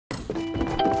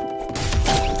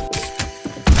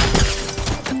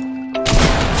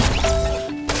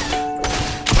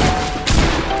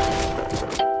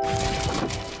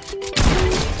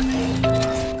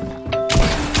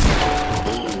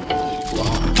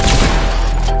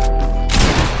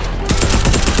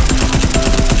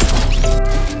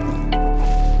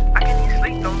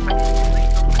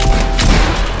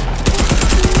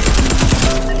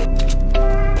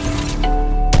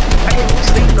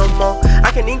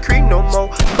no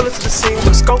more. Pull it to the scene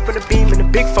with a scope and a beam and a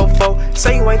big fofo.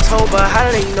 Say you ain't told, but how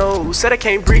do they know? Said I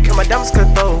can't breathe, cause my diamonds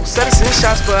cut through. Said it's in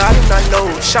shots, but I do not know.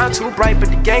 Shine too bright, but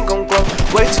the gang gon' glow.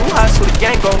 Way too hot, so the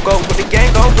gang gon' go. When the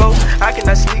gang gon' go, I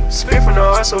cannot sleep. Spit from the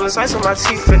heart, so it's ice on my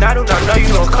teeth. And I do not know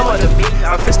you gon' come out of me.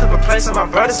 I fist up a place that my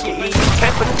brothers can eat.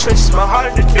 Came from the trenches, my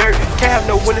heart in the dirt. Can't have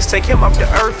no winners, take him off the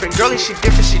earth. And girlie, she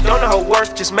different, she don't know her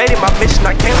worth. Just made it my mission,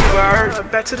 I can't leave her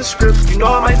hurt. Back to the script, you know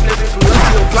I might flip it. From left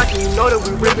to your block, and you know that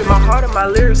we ripping. My heart and my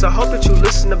lyrics, I hope that you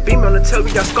listen to beam on the tail.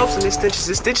 We got scopes and extensions,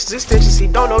 extensions. He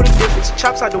don't know the difference. He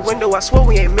chops out the window, I swear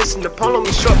we ain't missing. The pole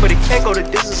me short, but it can't go the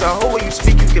distance. I hope when you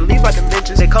speak, you can leave out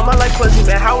dimensions. They call my life fuzzy,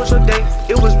 man, how was your day?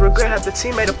 It was real good, had the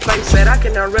team made a play. Said I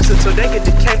cannot rest until they get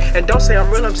decay. And don't say I'm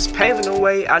real, I'm just paving the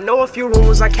way. I know a few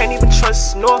rumors I can't even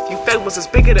trust. Know a few fake ones that's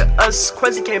bigger than us.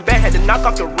 Quasi came back, had to knock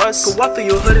off the rust. Could walk through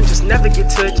your hood and just never get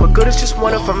touched. What good is just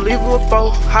one if I'm leaving with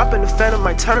both? Hop in the phantom,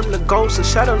 might turn them to ghosts. And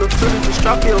shadow the foot and just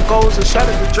drop your goals. And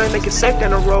shadow the drain, make it safe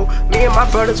down the road. Me and my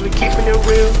brothers, we keeping it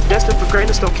real. Destined for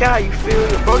greatness, don't care how you feel.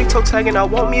 Your brody toe tagging, I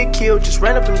want me a kill. Just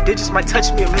ran up them digits, might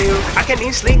touch me a meal. I can't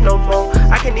even sleep no more,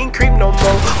 I can't even creep no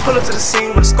more. Pull up to the scene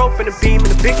with a scope and a beam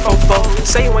and a big fofo.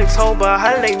 Say you ain't told, but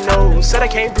how do they know? Said I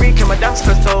can't breathe, can my diamonds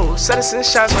cut through. Said it's in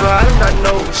shots, but I do not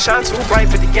know. Shine too bright,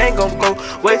 but the gang gon' go.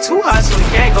 Way too hot, so the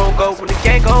gang gon' go. When the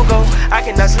gang gon' go, I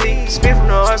cannot sleep. Spit from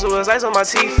the heart, so it's ice on my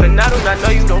teeth. And I do not know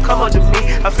you don't come under me.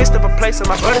 I fist up a place that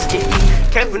my brothers can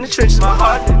eat. Came from the trenches, my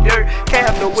heart in the dirt. Can't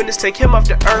have no witness, take him off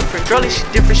the earth. And girlie, she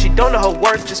different, she don't know her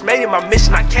worth. Just made it my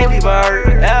mission, I can't leave her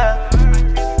hurt. Yeah.